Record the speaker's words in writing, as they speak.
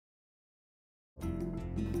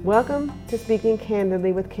Welcome to Speaking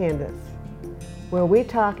Candidly with Candace, where we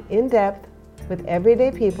talk in depth with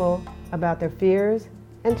everyday people about their fears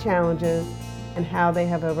and challenges and how they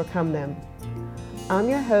have overcome them. I'm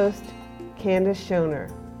your host, Candace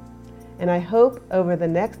Schoner, and I hope over the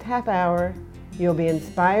next half hour you'll be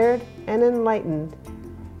inspired and enlightened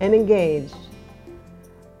and engaged.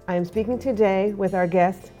 I am speaking today with our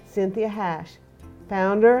guest, Cynthia Hash,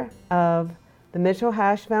 founder of the Mitchell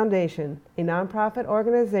Hash Foundation, a nonprofit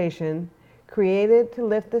organization created to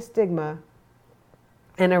lift the stigma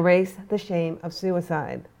and erase the shame of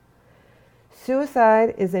suicide.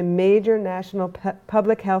 Suicide is a major national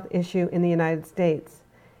public health issue in the United States.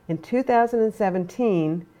 In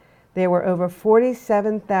 2017, there were over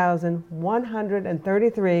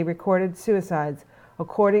 47,133 recorded suicides,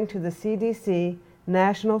 according to the CDC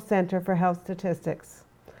National Center for Health Statistics.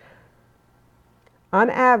 On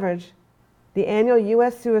average, the annual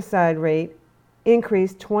U.S. suicide rate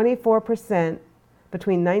increased 24%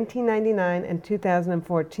 between 1999 and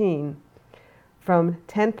 2014, from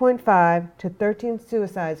 10.5 to 13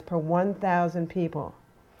 suicides per 1,000 people,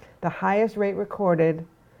 the highest rate recorded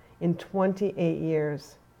in 28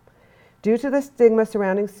 years. Due to the stigma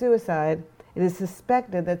surrounding suicide, it is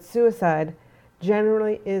suspected that suicide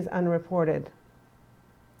generally is unreported.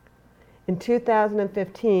 In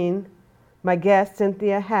 2015, my guest,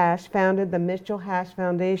 Cynthia Hash, founded the Mitchell Hash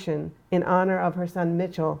Foundation in honor of her son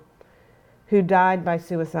Mitchell, who died by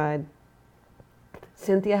suicide.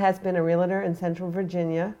 Cynthia has been a realtor in Central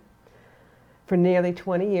Virginia for nearly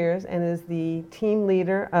 20 years and is the team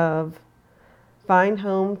leader of Find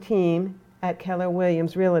Home Team at Keller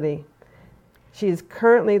Williams Realty. She is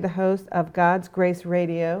currently the host of God's Grace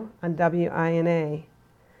Radio on WINA.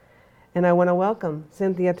 And I want to welcome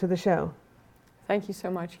Cynthia to the show. Thank you so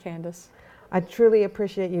much, Candace. I truly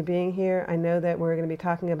appreciate you being here. I know that we're going to be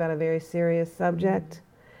talking about a very serious subject,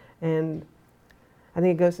 and I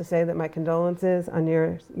think it goes to say that my condolences on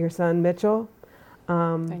your son, Mitchell.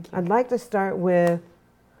 Thank you. I'd like to start with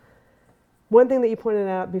one thing that you pointed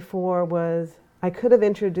out before was I could have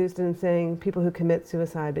introduced it in saying people who commit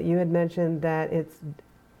suicide, but you had mentioned that it's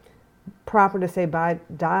proper to say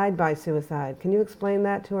died by suicide. Can you explain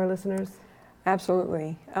that to our listeners?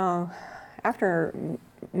 Absolutely. After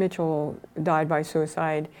Mitchell died by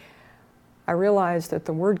suicide, I realized that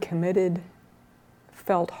the word committed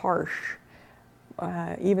felt harsh,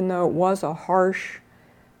 even though it was a harsh,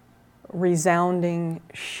 resounding,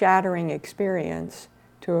 shattering experience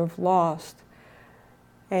to have lost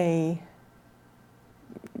to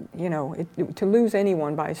lose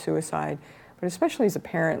anyone by suicide, but especially as a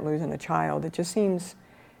parent losing a child, it just seems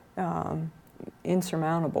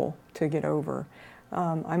insurmountable to get over.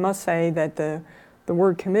 I must say that the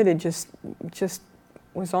word committed just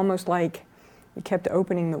was almost like it kept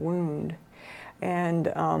opening the wound. And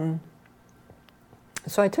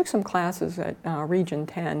so I took some classes at Region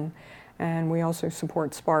 10, and we also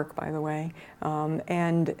support Spark, by the way.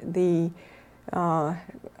 And the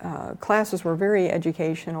classes were very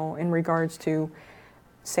educational in regards to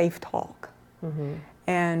safe talk. Mm-hmm.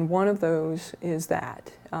 And one of those is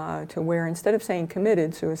that, to where instead of saying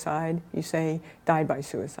committed suicide, you say died by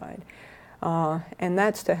suicide. And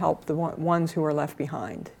that's to help the ones who are left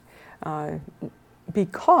behind.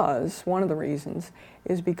 Because, one of the reasons,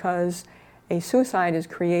 is because a suicide is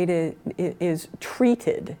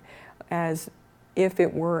treated as if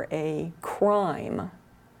it were a crime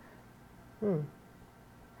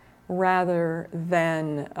rather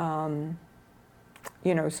than,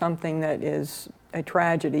 something that is a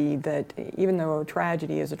tragedy that, even though a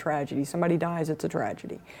tragedy is a tragedy, somebody dies, it's a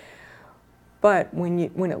tragedy. But when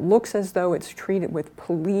it looks as though it's treated with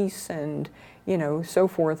police and, so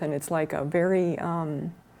forth, and it's like a very,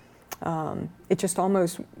 it just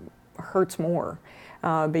almost hurts more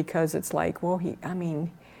because it's like, well,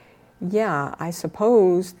 I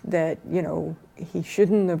suppose that, he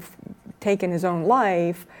shouldn't have taken his own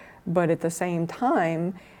life, but at the same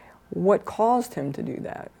time, what caused him to do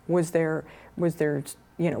that? Was there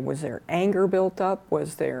anger built up?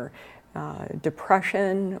 Was there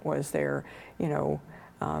depression? Was there,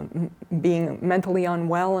 being mentally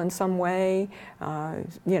unwell in some way?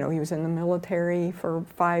 He was in the military for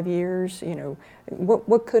 5 years.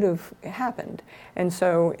 What could have happened? And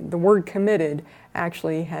so the word committed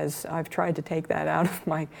actually I've tried to take that out of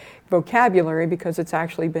my vocabulary because it's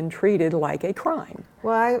actually been treated like a crime.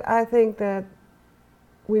 Well, I think that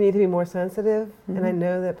we need to be more sensitive, mm-hmm. and I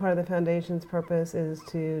know that part of the foundation's purpose is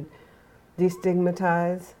to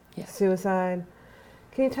destigmatize suicide.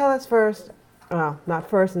 Can you tell us first, well, not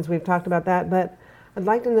first since we've talked about that, but I'd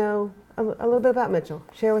like to know a little bit about Mitchell.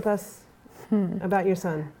 Share with us about your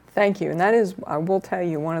son. Thank you. And that is, I will tell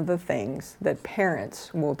you, one of the things that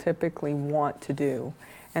parents will typically want to do,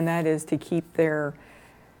 and that is to keep their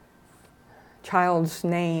child's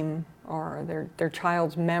name or their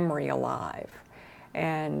child's memory alive,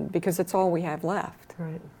 and because it's all we have left.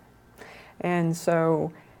 Right. And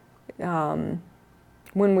so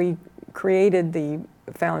when we created the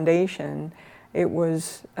foundation, it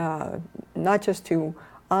was not just to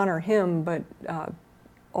honor him, but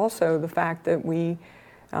also the fact that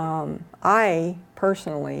I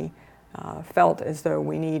personally felt as though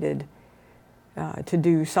we needed to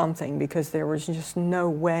do something, because there was just no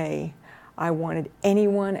way I wanted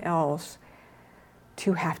anyone else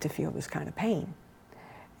to have to feel this kind of pain.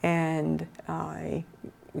 And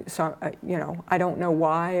you know, I don't know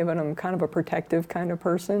why, but I'm kind of a protective kind of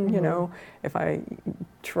person, you know, if I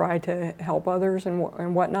try to help others and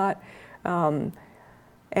whatnot. And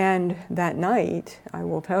that night, I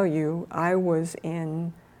will tell you, I was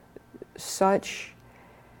in such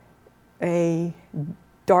a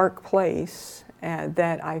dark place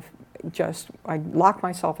that I locked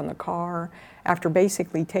myself in the car after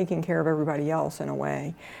basically taking care of everybody else in a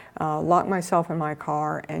way, locked myself in my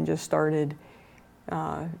car and just started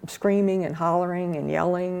screaming and hollering and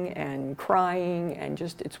yelling and crying, and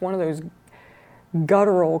just, it's one of those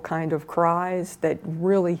guttural kind of cries that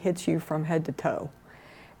really hits you from head to toe.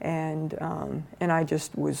 And I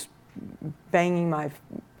just was banging my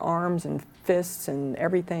arms and fists and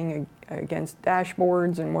everything against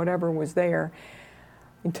dashboards and whatever was there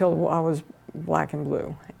until I was black and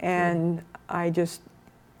blue. And I just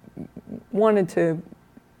wanted to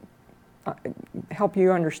help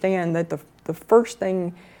you understand that the first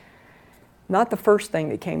thing, not the first thing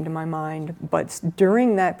that came to my mind, but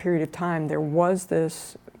during that period of time, there was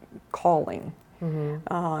this calling.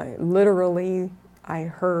 Literally, I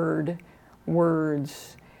heard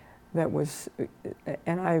words that was,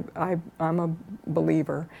 and I'm a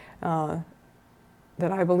believer, that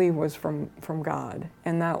I believe was from God,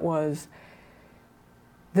 and that was,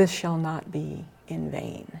 "This shall not be in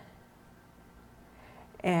vain."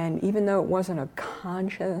 And even though it wasn't a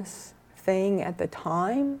conscious thing at the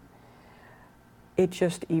time, it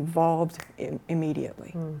just evolved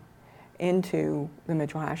immediately into the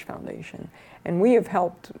Mitchell Hash Foundation. And we have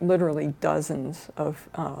helped literally dozens of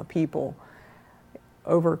people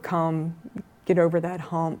overcome, get over that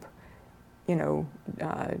hump, you know,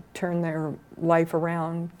 turn their life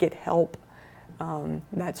around, get help,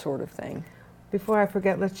 that sort of thing. Before I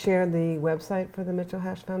forget, let's share the website for the Mitchell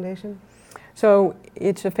Hash Foundation. So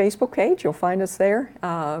it's a Facebook page, you'll find us there,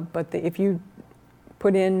 but if you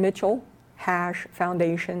put in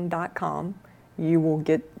mitchellhashfoundation.com, you will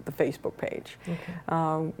get the Facebook page.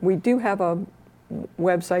 Okay. We do have a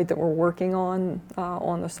website that we're working on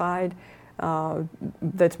the side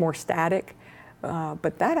that's more static,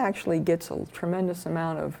 but that actually gets a tremendous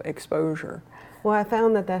amount of exposure. Well, I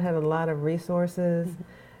found that had a lot of resources,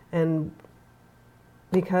 and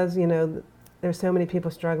because, you know, there's so many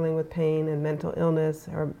people struggling with pain and mental illness,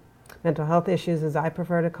 or mental health issues as I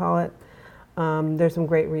prefer to call it, there's some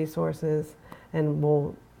great resources, and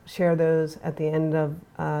we'll share those at the end of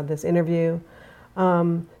this interview.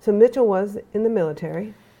 So Mitchell was in the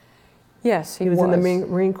military. Yes, he was. He was in the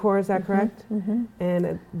Marine Corps, is that correct? And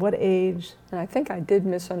at what age? And I think I did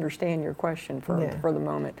misunderstand your question for the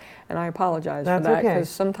moment, and I apologize That's for that, because okay.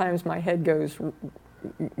 sometimes my head goes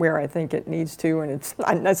where I think it needs to, and it's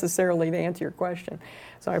not necessarily to answer your question.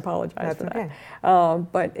 So I apologize for okay.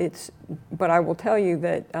 that. But I will tell you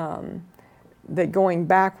that that going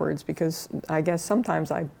backwards, because I guess sometimes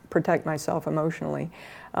I protect myself emotionally,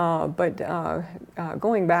 but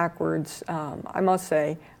going backwards, I must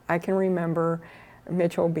say, I can remember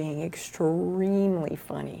Mitchell being extremely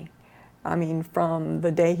funny. I mean, from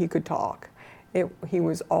the day he could talk. He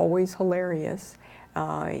was always hilarious.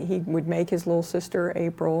 He would make his little sister,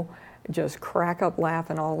 April, just crack up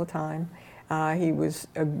laughing all the time. He was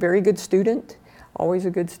a very good student, always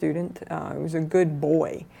a good student. He was a good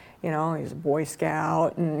boy. You know, he was a Boy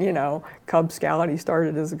Scout and, you know, Cub Scout. He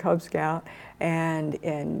started as a Cub Scout. And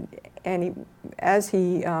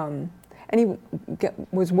he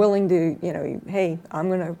was willing to, you know, hey, I'm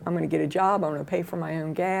gonna get a job. I'm gonna pay for my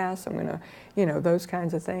own gas. I'm gonna, you know, those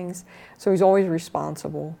kinds of things. So he's always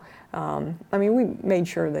responsible. I mean, we made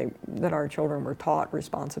sure that our children were taught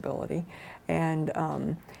responsibility, and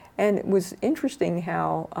it was interesting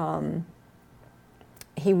how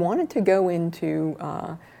he wanted to go into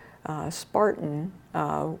Spartan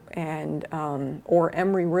and or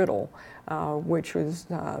Embry-Riddle, which was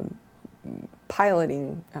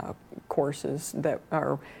piloting courses that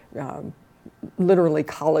are literally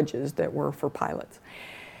colleges that were for pilots.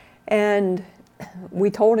 And we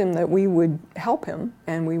told him that we would help him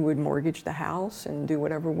and we would mortgage the house and do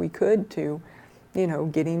whatever we could to,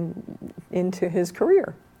 get him into his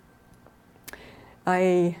career.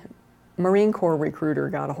 A Marine Corps recruiter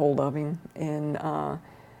got a hold of him in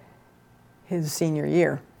his senior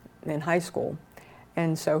year in high school,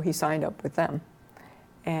 and so he signed up with them.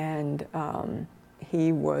 And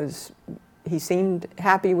he seemed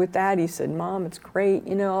happy with that. He said, "Mom, it's great,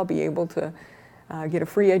 I'll be able to get a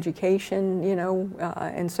free education,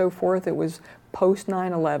 and so forth." It was post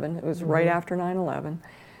 9/11. It was right after 9/11.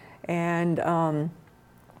 And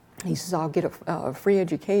he says, "I'll get a free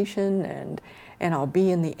education and I'll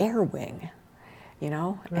be in the air wing,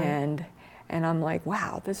 Right. And I'm like,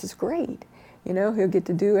 wow, this is great. He'll get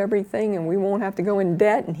to do everything and we won't have to go in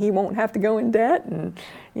debt and he won't have to go in debt and,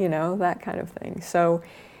 that kind of thing." So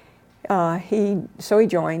he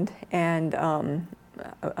joined, and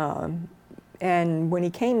when he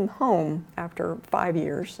came home after 5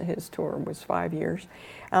 years, his tour was 5 years,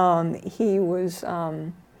 he was,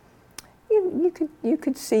 you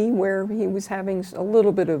could see where he was having a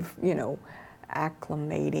little bit of,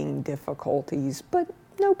 acclimating difficulties, but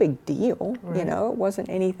no big deal. Right. It wasn't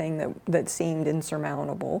anything that seemed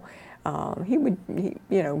insurmountable. After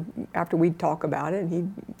we'd talk about it, he'd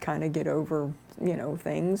kind of get over,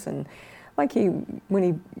 things. And like we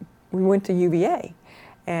went to UVA,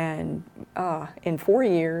 and in 4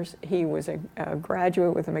 years, he was a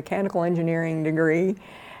graduate with a mechanical engineering degree.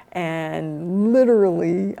 And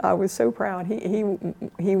literally, I was so proud. He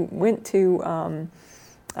went to,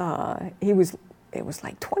 it was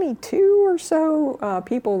like 22 or so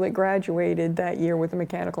people that graduated that year with a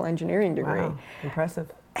mechanical engineering degree. Wow,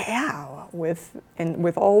 impressive. Yeah,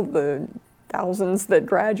 with all the thousands that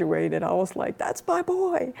graduated, I was like, that's my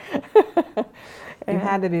boy. You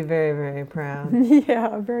had to be very, very proud.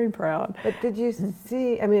 Yeah, very proud. But did you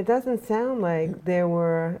see, it doesn't sound like there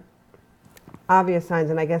were obvious signs,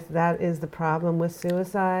 and I guess that is the problem with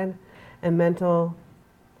suicide and mental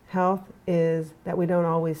health, is that we don't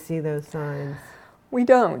always see those signs. We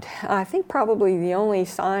don't. I think probably the only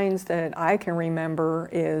signs that I can remember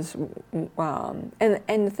is, and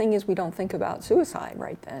the thing is, we don't think about suicide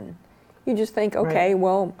right then. You just think, okay,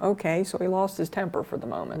 right. So he lost his temper for the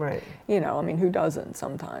moment. Right. Who doesn't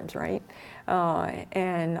sometimes, right?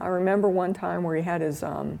 And I remember one time where he had his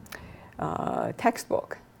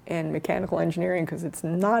textbook in mechanical engineering, because it's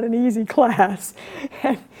not an easy class,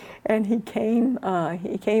 and he came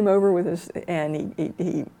over with his, and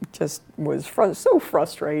he just was so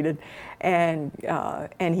frustrated, and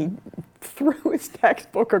he threw his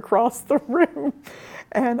textbook across the room,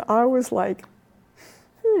 and I was like,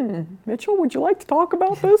 Mitchell, would you like to talk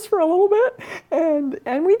about this for a little bit?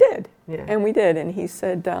 And we did. Yeah. And we did. And he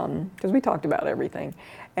said, because we talked about everything,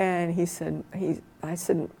 and I said,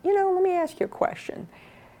 let me ask you a question.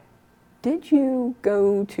 Did you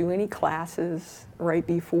go to any classes right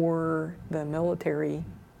before the military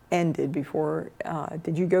ended?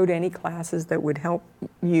 Did you go to any classes that would help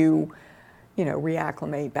you,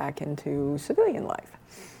 reacclimate back into civilian life?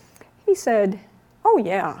 He said, "Oh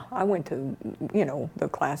yeah, I went to, the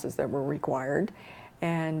classes that were required."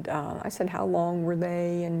 And I said, "How long were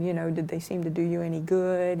they? And, did they seem to do you any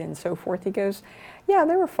good?" And so forth. He goes, "Yeah,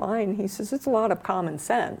 they were fine." He says, "It's a lot of common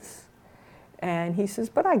sense." And he says,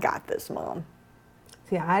 "But I got this, Mom."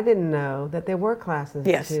 See, I didn't know that there were classes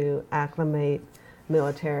to acclimate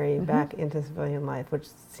military back into civilian life, which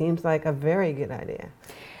seems like a very good idea.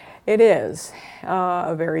 It is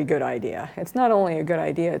a very good idea. It's not only a good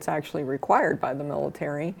idea, it's actually required by the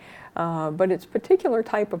military, but it's a particular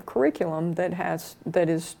type of curriculum that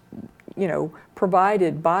is,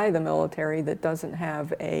 provided by the military that doesn't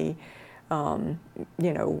have a,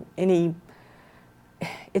 any.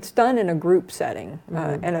 It's done in a group setting,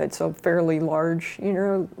 and it's a fairly large,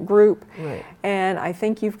 group. Right. And I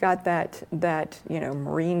think you've got that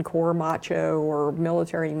Marine Corps macho or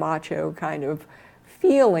military macho kind of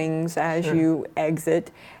feelings as you exit,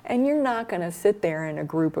 and you're not going to sit there in a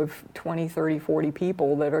group of 20, 30, 40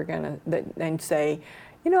 people that are going to and say,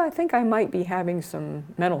 I think I might be having some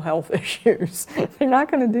mental health issues. They're not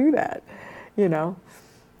going to do that,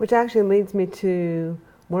 Which actually leads me to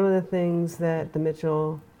one of the things that the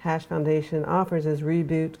Mitchell Hash Foundation offers is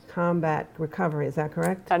Reboot Combat Recovery. Is that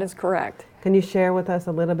correct? That is correct. Can you share with us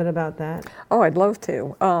a little bit about that? Oh, I'd love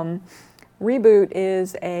to. Reboot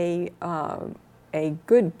is a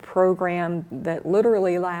good program that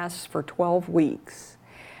literally lasts for 12 weeks.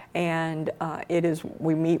 And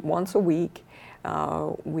we meet once a week.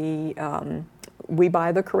 We we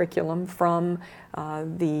buy the curriculum from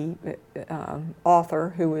the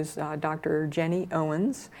author, who is Dr. Jenny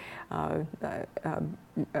Owens. A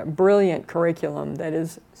brilliant curriculum that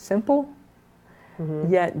is simple,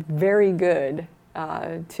 yet very good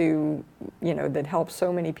to, that helps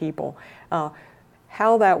so many people.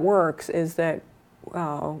 How that works is that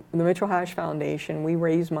the Mitchell Hash Foundation, we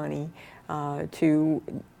raise money to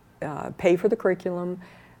pay for the curriculum,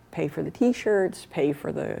 pay for the t-shirts, pay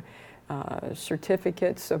for the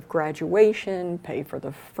certificates of graduation, pay for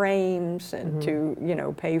the frames, and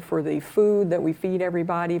to, pay for the food that we feed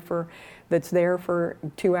everybody that's there for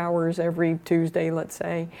 2 hours every Tuesday, let's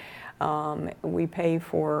say. We pay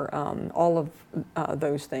for all of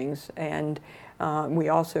those things, and we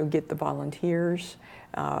also get the volunteers.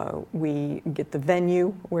 We get the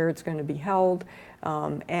venue where it's going to be held,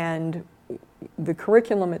 and the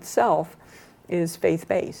curriculum itself is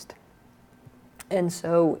faith-based. And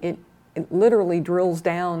so it literally drills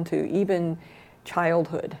down to even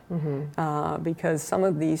childhood, because some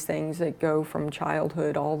of these things that go from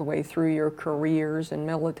childhood all the way through your careers and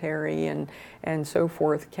military and so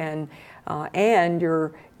forth can, and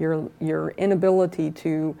your inability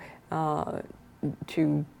to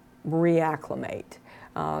reacclimate.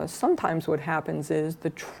 Sometimes what happens is the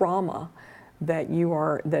trauma that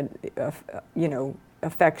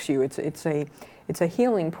affects you. It's a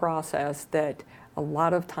healing process that a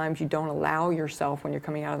lot of times you don't allow yourself, when you're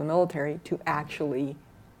coming out of the military, to actually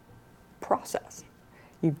process.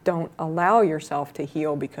 You don't allow yourself to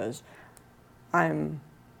heal because I'm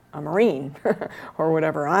a Marine or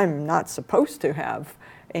whatever. I'm not supposed to have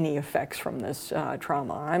any effects from this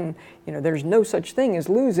trauma. There's no such thing as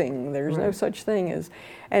losing. There's no such thing as,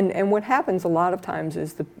 and what happens a lot of times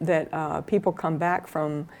is that people come back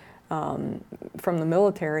from the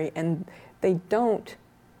military and they don't.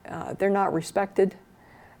 They're not respected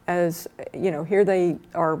as, here they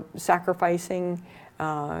are sacrificing.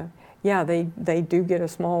 They do get a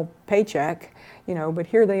small paycheck, but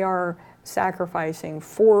here they are sacrificing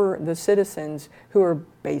for the citizens who are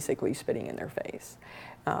basically spitting in their face.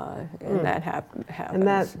 And that happens. And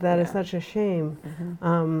that is such a shame.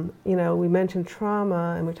 We mentioned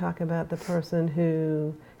trauma, and we talk about the person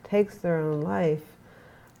who takes their own life,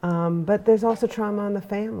 but there's also trauma on the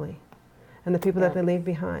family and the people that they leave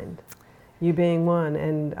behind, you being one.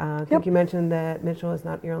 And I think you mentioned that Mitchell is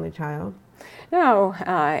not your only child. No,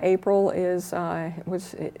 April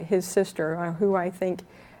was his sister, who I think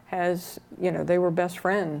has, they were best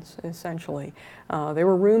friends, essentially. They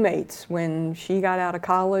were roommates when she got out of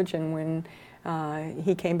college and when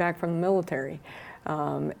he came back from the military.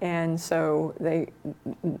 And so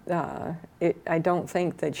I don't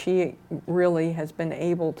think that she really has been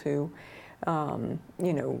able to,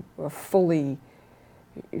 fully.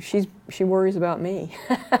 She worries about me.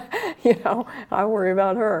 I worry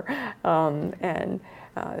about her.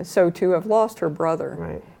 So to have lost her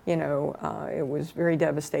brother, it was very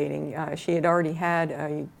devastating. She had already had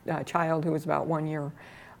a child who was about 1 year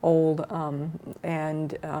old, and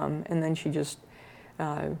then she just,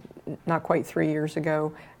 not quite 3 years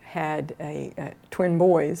ago, had twin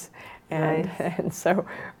boys. And so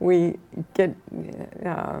we get,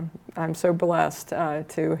 I'm so blessed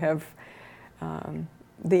to have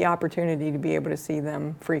the opportunity to be able to see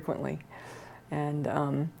them frequently. And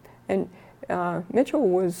Mitchell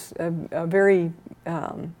was a very,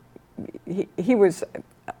 he was,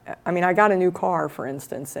 I got a new car, for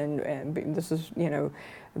instance, and this is,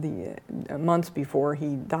 the months before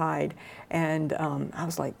he died, and I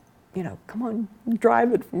was like, come on,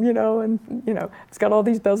 drive it, and it's got all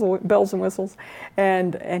these bells and whistles,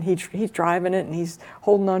 and he's driving it, and he's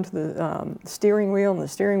holding on to the steering wheel, and the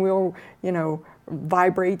steering wheel,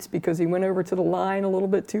 vibrates because he went over to the line a little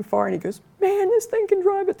bit too far, and he goes, man, this thing can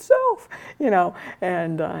drive itself,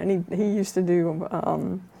 and he used to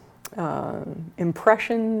do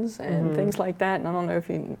impressions and things like that, and I don't know if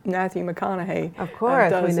Matthew McConaughey of course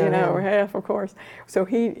does, we know half, of course. So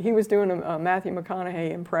he was doing a Matthew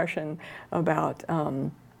McConaughey impression about,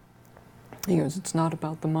 he goes, it's not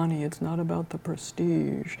about the money, it's not about the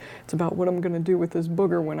prestige, it's about what I'm going to do with this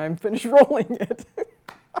booger when I'm finished rolling it.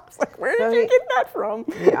 I was like, where did you get that from?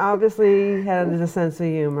 He obviously had a sense of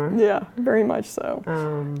humor. Yeah, very much so.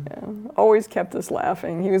 Always kept us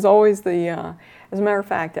laughing. He was always the, as a matter of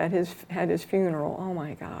fact, at his funeral, oh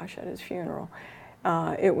my gosh, at his funeral,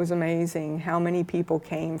 it was amazing how many people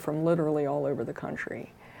came from literally all over the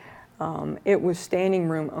country. It was standing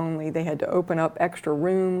room only. They had to open up extra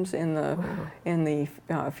rooms in the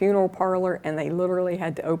funeral parlor, and they literally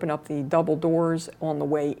had to open up the double doors on the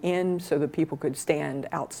way in so that people could stand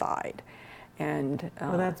outside. And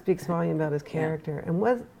well, that speaks volume about his character. Yeah. And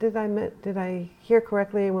did I hear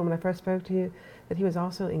correctly when I first spoke to you that he was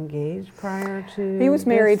also engaged prior to? He was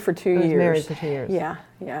married for 2 years. He was married for 2 years. Yeah,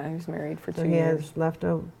 he was married for 2 years. So he has left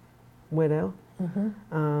a widow.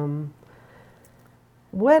 Mm-hmm.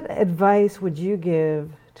 What advice would you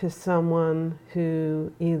give to someone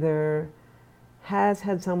who either has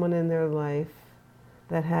had someone in their life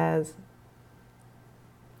that has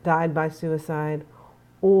died by suicide,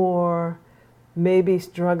 or maybe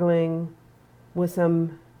struggling with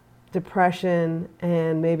some depression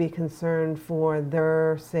and maybe concerned for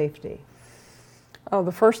their safety? Oh,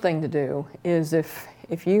 the first thing to do is if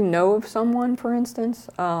you know of someone, for instance,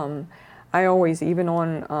 I always, even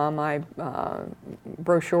on my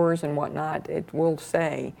brochures and whatnot, it will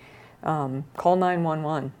say, call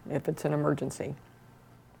 911 if it's an emergency.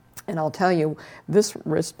 And I'll tell you, this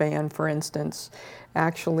wristband, for instance,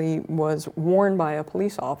 actually was worn by a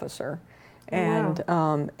police officer. And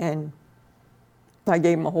wow. And I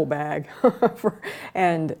gave him a whole bag.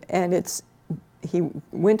 and he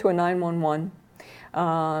went to a 911,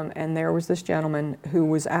 and there was this gentleman who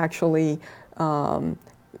was actually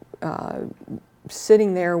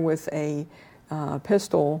sitting there with a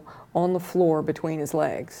pistol on the floor between his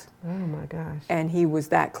legs. Oh my gosh. And he was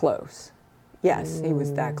that close. Yes, he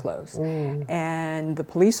was that close. And the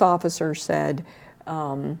police officer said,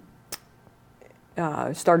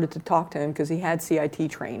 started to talk to him because he had CIT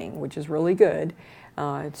training, which is really good.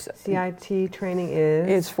 CIT training is?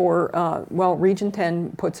 It's for, well, Region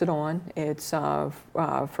 10 puts it on. It's for,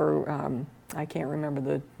 I can't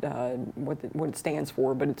remember what it stands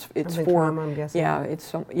for, but it's for trauma, I'm guessing.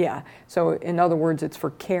 Yeah, So in other words, it's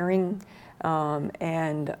for caring,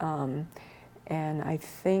 and I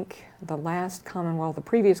think the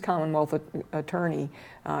previous Commonwealth attorney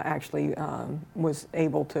actually was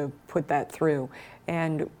able to put that through.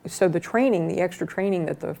 And so the training, the extra training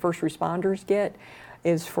that the first responders get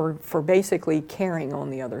is for basically caring on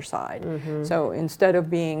the other side. Mm-hmm. So instead of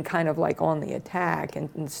being kind of like on the attack, and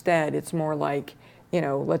instead it's more like,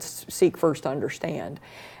 let's seek first to understand.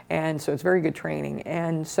 And so it's very good training.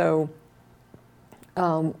 And so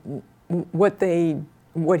what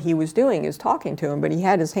he was doing is talking to him, but he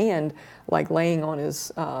had his hand like laying on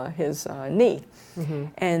his knee. Mm-hmm.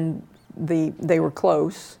 And they were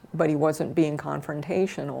close, but he wasn't being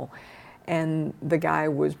confrontational. And the guy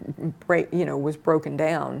was broken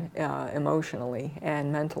down emotionally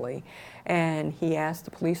and mentally. And he asked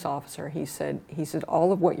the police officer, he said,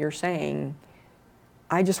 all of what you're saying,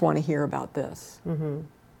 I just want to hear about this. Mm-hmm.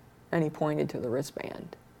 And he pointed to the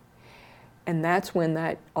wristband. And that's when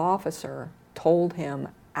that officer told him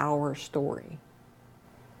our story.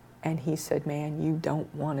 And he said, man, you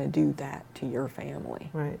don't want to do that to your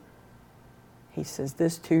family. Right. He says,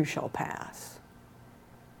 this too shall pass.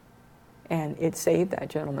 And it saved that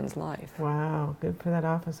gentleman's life. Wow, good for that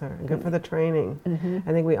officer, and good for the training. Mm-hmm.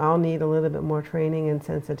 I think we all need a little bit more training and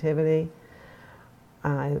sensitivity.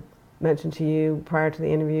 I mentioned to you prior to the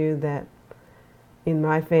interview that in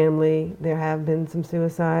my family there have been some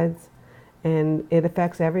suicides, and it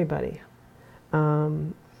affects everybody.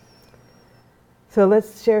 So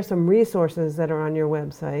let's share some resources that are on your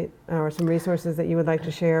website, or some resources that you would like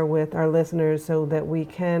to share with our listeners so that we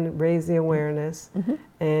can raise the awareness mm-hmm.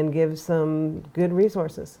 and give some good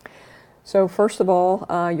resources. So first of all,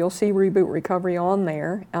 you'll see Reboot Recovery on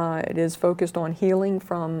there. It is focused on healing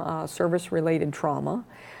from service-related trauma.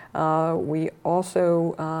 We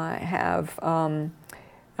also have a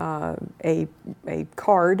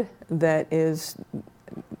card that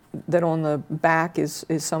on the back is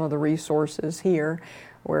some of the resources here,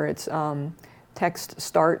 where it's text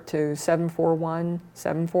START to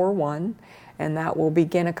 741-741, and that will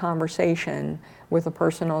begin a conversation with a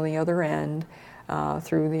person on the other end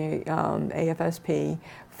through the AFSP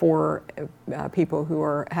for people who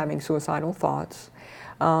are having suicidal thoughts.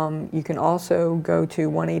 You can also go to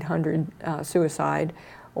 1-800-SUICIDE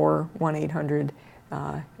or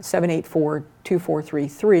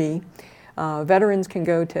 1-800-784-2433. Veterans can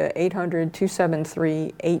go to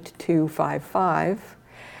 800-273-8255.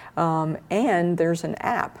 And there's an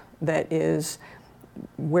app that is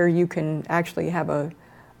where you can actually have a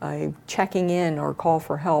checking in or call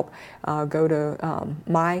for help. Go to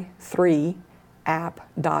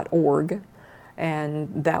my3app.org,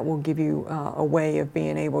 and that will give you a way of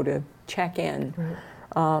being able to check in.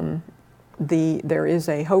 Right. There is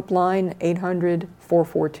a Hope line,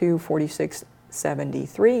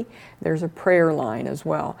 800-442-4673. There's a prayer line as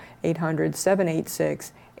well,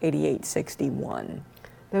 800-786-8861.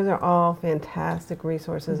 Those are all fantastic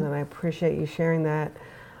resources, mm-hmm. and I appreciate you sharing that.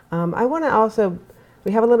 I want to also,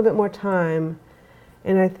 we have a little bit more time,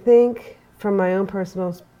 and I think from my own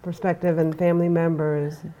personal perspective and family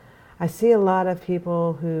members, I see a lot of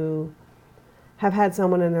people who have had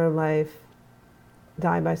someone in their life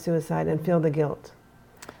die by suicide and feel the guilt.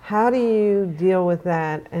 How do you deal with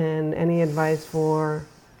that, and any advice for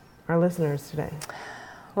our listeners today?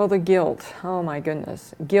 Well, the guilt, oh my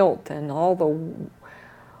goodness, guilt and all the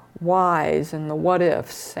whys and the what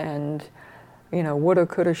ifs and, you know, woulda,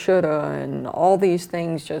 coulda, shoulda, and all these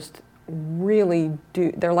things just really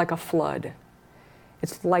do, they're like a flood.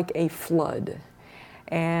 It's like a flood.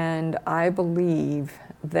 And I believe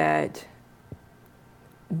that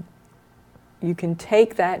you can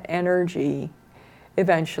take that energy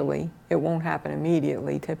eventually. It won't happen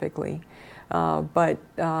immediately, typically, but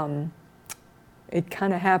it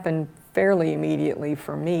kind of happened fairly immediately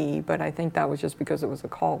for me, but I think that was just because it was a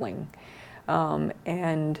calling.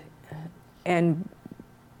 And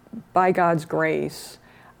by God's grace,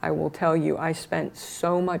 I will tell you, I spent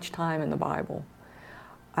so much time in the Bible.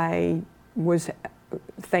 Thank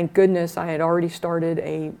goodness, I had already started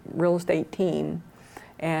a real estate team,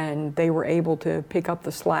 and they were able to pick up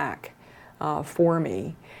the slack for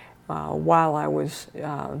me while I was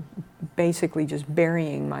basically just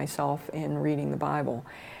burying myself in reading the Bible.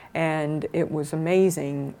 And it was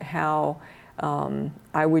amazing how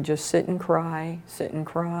I would just sit and cry.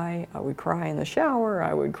 I would cry in the shower,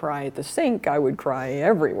 I would cry at the sink, I would cry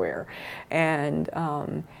everywhere. And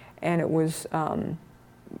it was,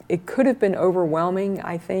 it could have been overwhelming,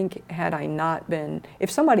 I think, had I not been, if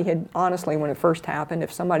somebody had, honestly, when it first happened,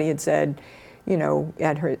 if somebody had said, you know,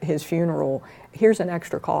 at his funeral, here's an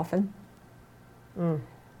extra coffin,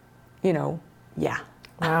 you know, yeah.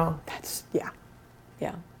 Wow. That's, yeah.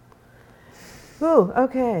 Ooh,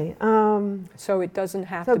 okay. So it doesn't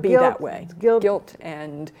have so to be guilt, that way. Guilt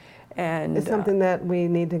and is something that we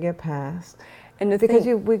need to get past. And because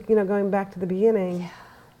you know, going back to the beginning,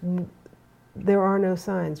 there are no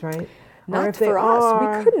signs, right? Not for us.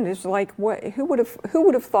 We couldn't. It's like, what? Who would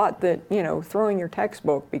have thought that, you know, throwing your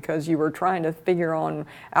textbook because you were trying to figure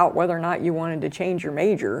out whether or not you wanted to change your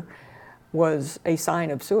major was a sign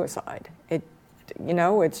of suicide? You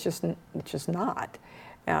know, it's just not.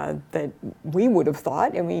 That we would have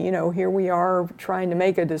thought. I mean, you know, here we are trying to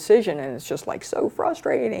make a decision, and it's just like so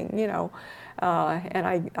frustrating, you know.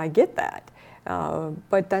 And I get that.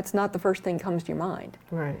 But that's not the first thing that comes to your mind.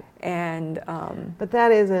 Right. And but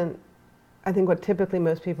that isn't, I think, what typically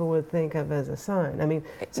most people would think of as a sign. I mean,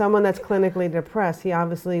 someone that's clinically depressed, he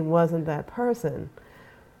obviously wasn't that person.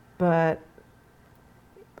 But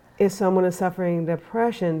if someone is suffering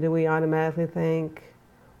depression, do we automatically think,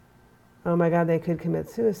 oh my God, they could commit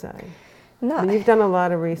suicide? No. I mean, you've done a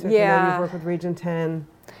lot of research. Yeah. I know you've worked with Region 10.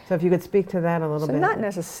 So if you could speak to that a little bit. Not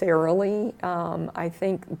necessarily. I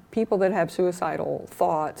think people that have suicidal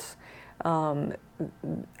thoughts,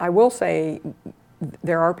 I will say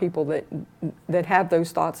there are people that have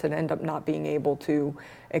those thoughts that end up not being able to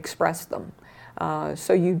express them.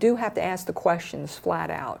 So you do have to ask the questions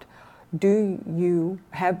flat out. Do you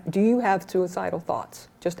have suicidal thoughts?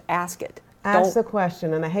 Just ask it. Ask the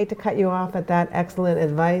question, and I hate to cut you off at that excellent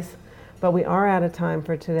advice, but we are out of time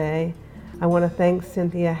for today. I want to thank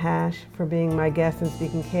Cynthia Hash for being my guest and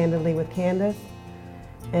speaking candidly with Candace.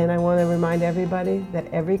 And I want to remind everybody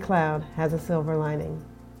that every cloud has a silver lining.